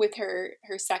with her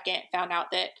second, found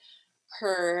out that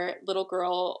her little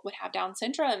girl would have Down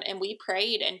syndrome. And we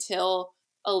prayed until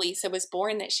Elisa was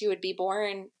born that she would be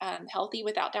born healthy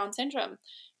without Down syndrome.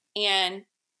 And,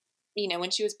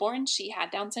 when she was born, she had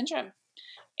Down syndrome.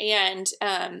 And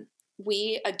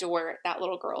we adore that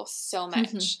little girl so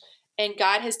much. And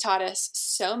God has taught us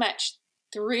so much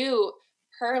through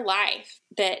her life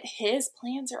that his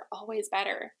plans are always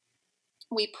better.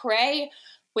 We pray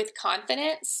with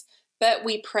confidence, but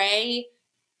we pray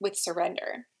with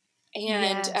surrender.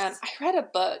 And Yes. I read a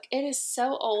book. It is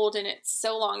so old and it's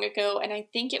so long ago. And I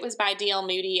think it was by D.L.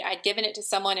 Moody. I'd given it to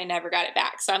someone and never got it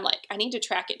back. So I'm like, I need to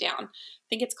track it down. I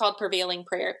think it's called Prevailing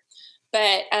Prayer.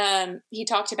 But he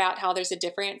talked about how there's a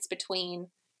difference between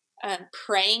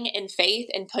praying in faith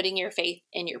and putting your faith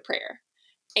in your prayer.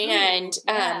 And Ooh,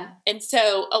 yeah. and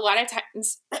so a lot of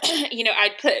times,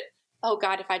 I'd put, oh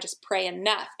God, if I just pray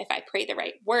enough, if I pray the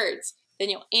right words, then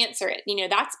you'll answer it.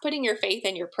 That's putting your faith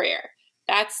in your prayer.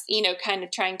 That's, kind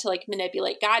of trying to like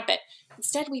manipulate God. But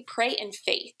instead we pray in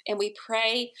faith, and we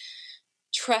pray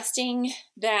trusting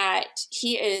that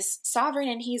he is sovereign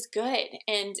and he's good,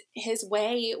 and his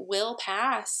way will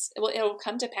pass. It will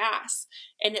come to pass.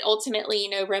 And then ultimately,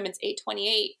 Romans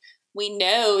 8:28, we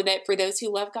know that for those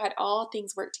who love God, all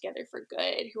things work together for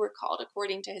good, who are called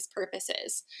according to his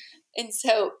purposes. And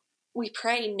so we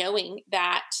pray knowing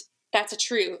that that's a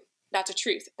truth.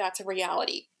 That's a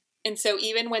reality. And so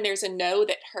even when there's a no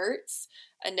that hurts,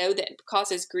 a no that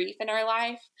causes grief in our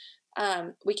life,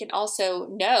 we can also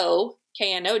know,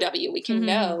 KNOW, we can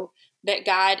know that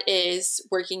God is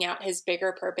working out his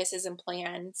bigger purposes and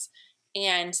plans,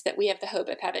 and that we have the hope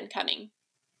of heaven coming.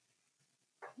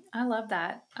 I love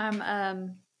that. I'm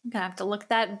gonna have to look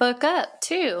that book up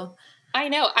too. I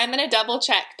know. I'm going to double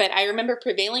check, but I remember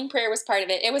Prevailing Prayer was part of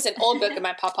it. It was an old book of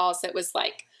my papa's that was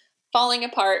like falling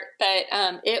apart, but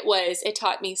it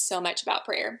taught me so much about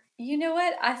prayer. You know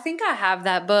what? I think I have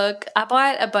that book. I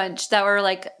bought a bunch that were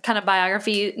like kind of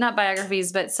not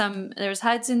biographies, but there's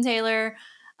Hudson Taylor,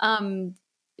 D.L.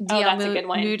 That's a good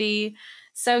one. Moody.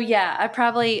 So yeah, I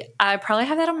probably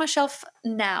have that on my shelf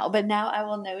now, but now I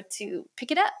will know to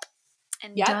pick it up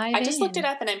and dive in. I just looked it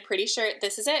up and I'm pretty sure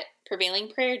this is it. Prevailing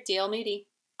Prayer, D.L. Moody.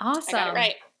 Awesome. I got it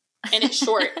right. And it's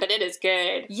short, but it is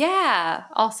good. Yeah.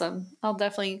 Awesome. I'll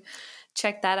definitely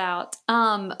check that out.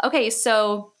 Okay.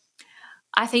 So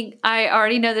I think I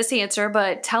already know this answer,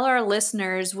 but tell our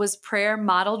listeners, was prayer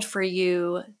modeled for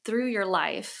you through your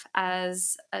life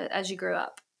as you grew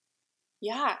up?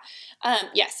 Yeah.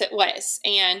 Yes, it was.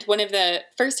 And one of the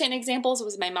firsthand examples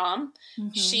was my mom.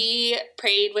 Mm-hmm. She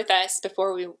prayed with us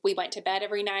before we went to bed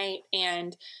every night,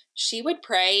 and she would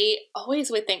pray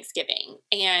always with thanksgiving,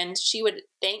 and she would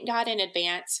thank God in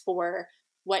advance for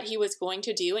what he was going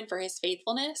to do and for his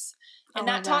faithfulness. And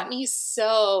that taught me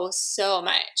so, so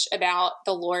much about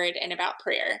the Lord and about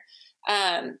prayer.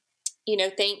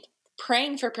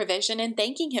 Praying for provision and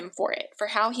thanking him for it, for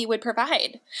how he would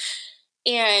provide.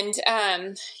 And,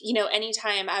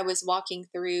 anytime I was walking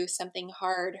through something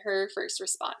hard, her first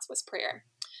response was prayer.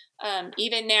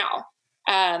 Even now,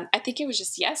 I think it was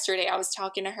just yesterday, I was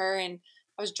talking to her and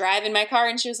I was driving my car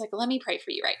and she was like, let me pray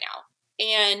for you right now.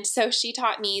 And so she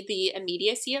taught me the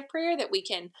immediacy of prayer, that we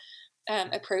can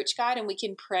approach God and we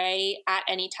can pray at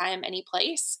any time, any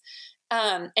place.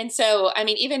 And so,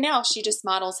 even now she just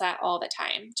models that all the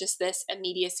time, just this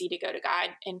immediacy to go to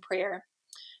God in prayer.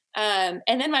 And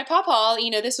then my papa,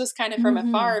 this was kind of from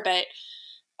afar, but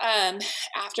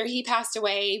after he passed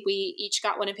away, we each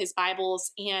got one of his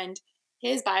Bibles, and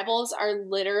his Bibles are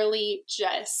literally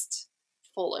just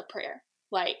full of prayer.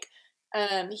 Like,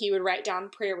 he would write down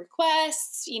prayer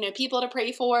requests, people to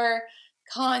pray for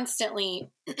constantly.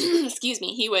 Excuse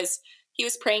me. He was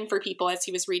praying for people as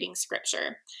he was reading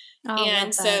scripture. Oh,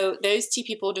 and so those two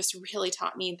people just really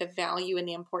taught me the value and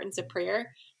the importance of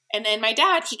prayer. And then my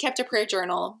dad, he kept a prayer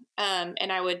journal. And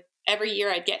every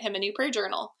year I'd get him a new prayer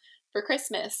journal for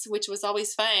Christmas, which was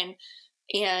always fun.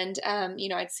 And,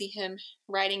 I'd see him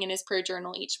writing in his prayer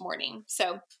journal each morning.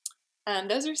 So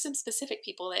those are some specific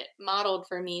people that modeled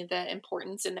for me the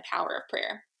importance and the power of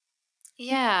prayer.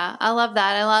 Yeah, I love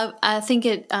that. I think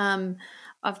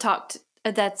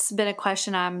that's been a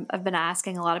question I've been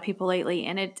asking a lot of people lately.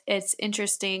 And it's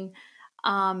interesting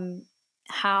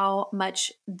how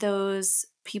much those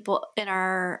people in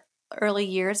our early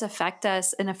years affect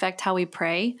us and affect how we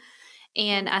pray.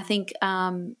 And I think,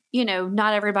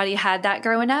 not everybody had that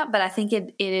growing up, but I think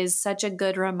it is such a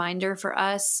good reminder for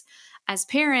us as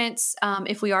parents,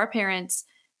 if we are parents,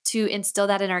 to instill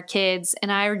that in our kids.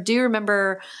 And I do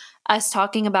remember us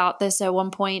talking about this at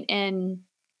one point, and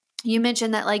you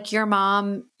mentioned that like your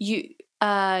mom, you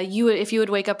would, if you would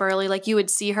wake up early, like you would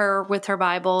see her with her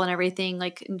Bible and everything,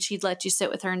 like, and she'd let you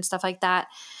sit with her and stuff like that.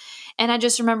 And I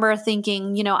just remember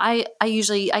thinking, I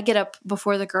usually get up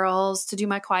before the girls to do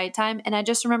my quiet time. And I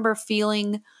just remember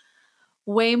feeling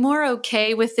way more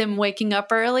okay with them waking up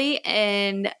early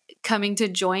and coming to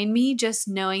join me, just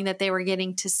knowing that they were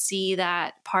getting to see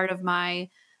that part of my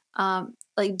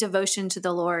like devotion to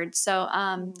the Lord. So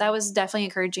that was definitely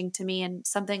encouraging to me and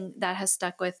something that has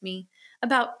stuck with me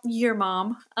about your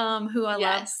mom, who I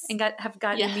love and have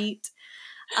gotten to meet.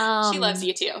 She loves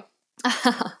you too.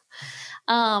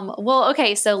 Well,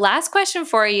 okay. So last question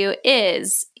for you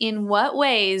is, in what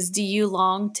ways do you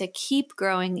long to keep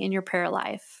growing in your prayer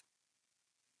life?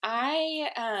 I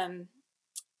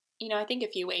think a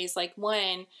few ways. Like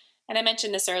one, and I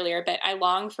mentioned this earlier, but I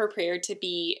long for prayer to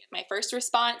be my first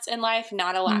response in life,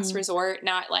 not a last resort,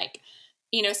 not like,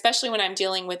 especially when I'm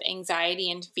dealing with anxiety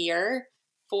and fear,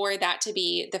 for that to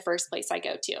be the first place I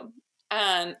go to.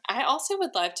 I also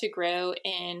would love to grow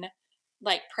in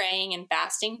like praying and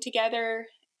fasting together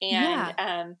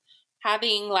and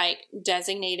having like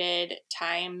designated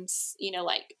times,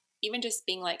 like even just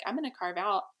being like, I'm going to carve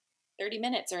out 30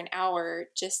 minutes or an hour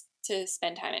just to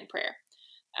spend time in prayer,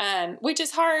 which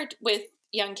is hard with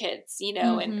young kids,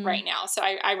 and right now. So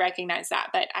I recognize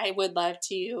that, but I would love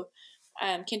to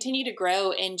continue to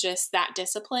grow in just that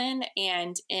discipline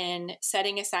and in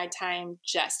setting aside time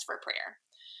just for prayer.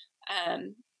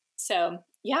 So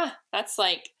yeah, that's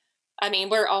like,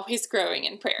 we're always growing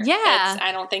in prayer. Yeah.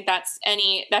 I don't think that's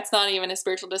not even a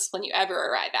spiritual discipline you ever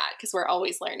arrive at, because we're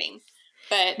always learning.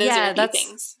 But those are a few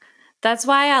things. That's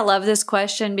why I love this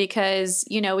question, because,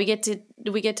 we get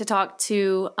to talk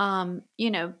to,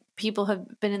 people who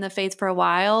have been in the faith for a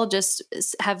while, just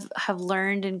have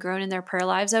learned and grown in their prayer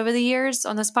lives over the years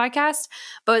on this podcast.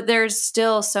 But there's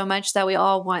still so much that we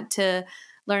all want to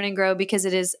learn and grow, because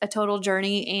it is a total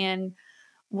journey. And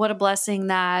what a blessing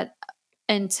that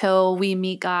until we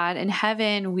meet God in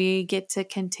heaven, we get to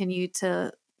continue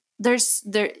to, it's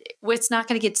not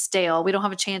going to get stale. We don't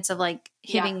have a chance of like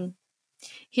hitting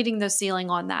the ceiling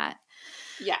on that.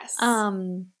 Yes.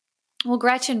 Well,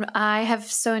 Gretchen, I have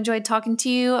so enjoyed talking to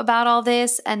you about all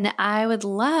this, and I would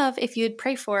love if you would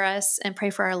pray for us and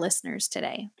pray for our listeners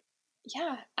today.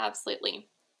 Yeah, absolutely.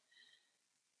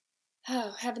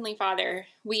 Oh, Heavenly Father,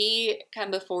 we come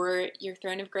before your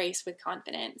throne of grace with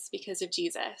confidence because of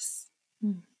Jesus.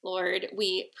 Lord,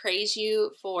 we praise you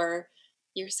for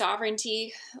your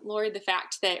sovereignty. Lord, the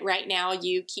fact that right now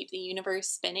you keep the universe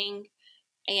spinning,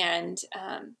 and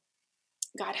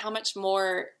God, how much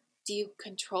more do you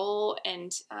control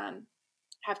and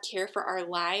have care for our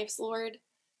lives, Lord,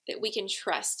 that we can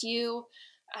trust you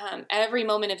every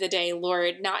moment of the day,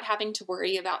 Lord, not having to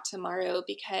worry about tomorrow,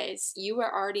 because you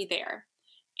are already there,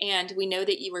 and we know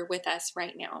that you are with us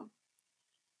right now.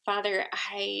 Father,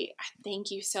 I thank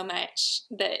you so much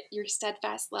that your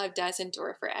steadfast love does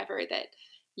endure forever, that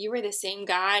you are the same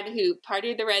God who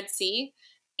parted the Red Sea,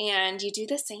 and you do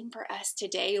the same for us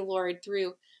today, Lord,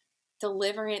 through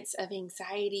deliverance of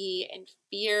anxiety and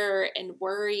fear and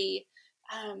worry.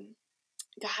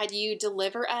 God, you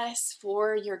deliver us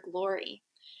for your glory.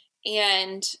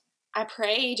 And I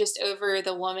pray just over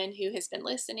the woman who has been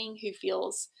listening, who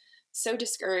feels so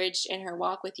discouraged in her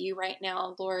walk with you right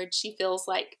now, Lord. She feels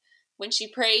like when she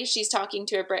prays, she's talking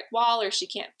to a brick wall, or she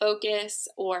can't focus,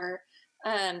 or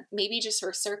maybe just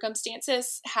her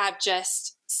circumstances have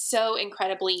just so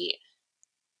incredibly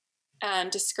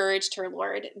discouraged her,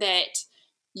 Lord, that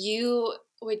you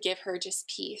would give her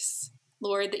just peace,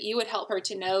 Lord, that you would help her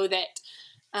to know that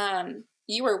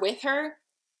you are with her,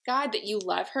 God, that you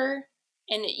love her,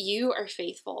 and that you are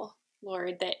faithful,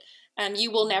 Lord, that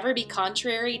you will never be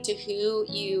contrary to who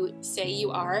you say you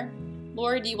are.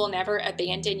 Lord, you will never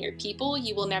abandon your people.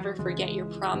 You will never forget your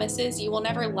promises. You will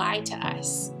never lie to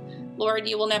us. Lord,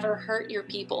 you will never hurt your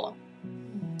people.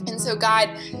 And so, God,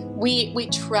 we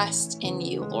trust in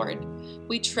you, Lord.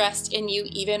 We trust in you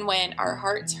even when our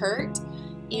hearts hurt,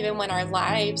 even when our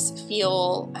lives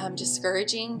feel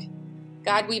discouraging.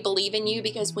 God, we believe in you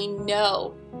because we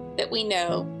know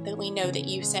that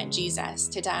you sent Jesus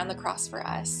to die on the cross for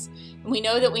us. And we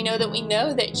know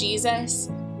that Jesus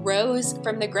rose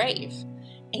from the grave.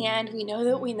 And we know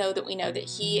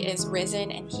that he is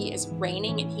risen, and he is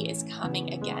reigning, and he is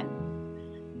coming again.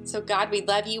 So God, we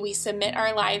love you. We submit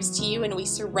our lives to you, and we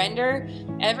surrender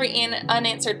every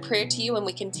unanswered prayer to you, and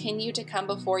we continue to come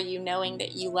before you knowing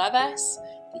that you love us,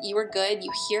 that you are good,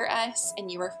 you hear us,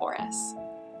 and you are for us.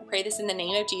 I pray this in the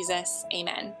name of Jesus.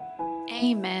 Amen.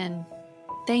 Amen.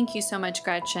 Thank you so much,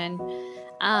 Gretchen.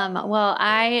 Well,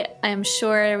 I am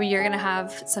sure you're going to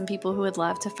have some people who would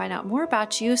love to find out more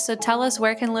about you. So tell us,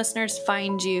 where can listeners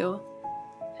find you?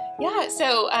 Yeah,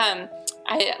 so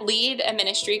I lead a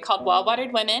ministry called Well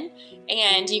Watered Women,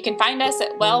 and you can find us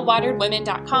at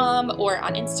wellwateredwomen.com or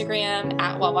on Instagram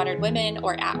at Well Watered Women,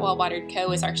 or at Well Watered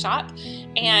Co is our shop.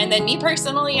 And then me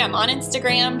personally, I'm on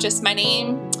Instagram, just my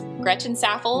name, Gretchen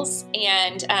Saffels,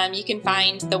 and you can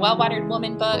find the Well Watered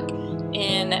Woman book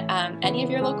in any of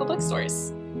your local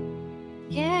bookstores.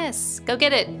 Yes, go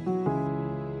get it.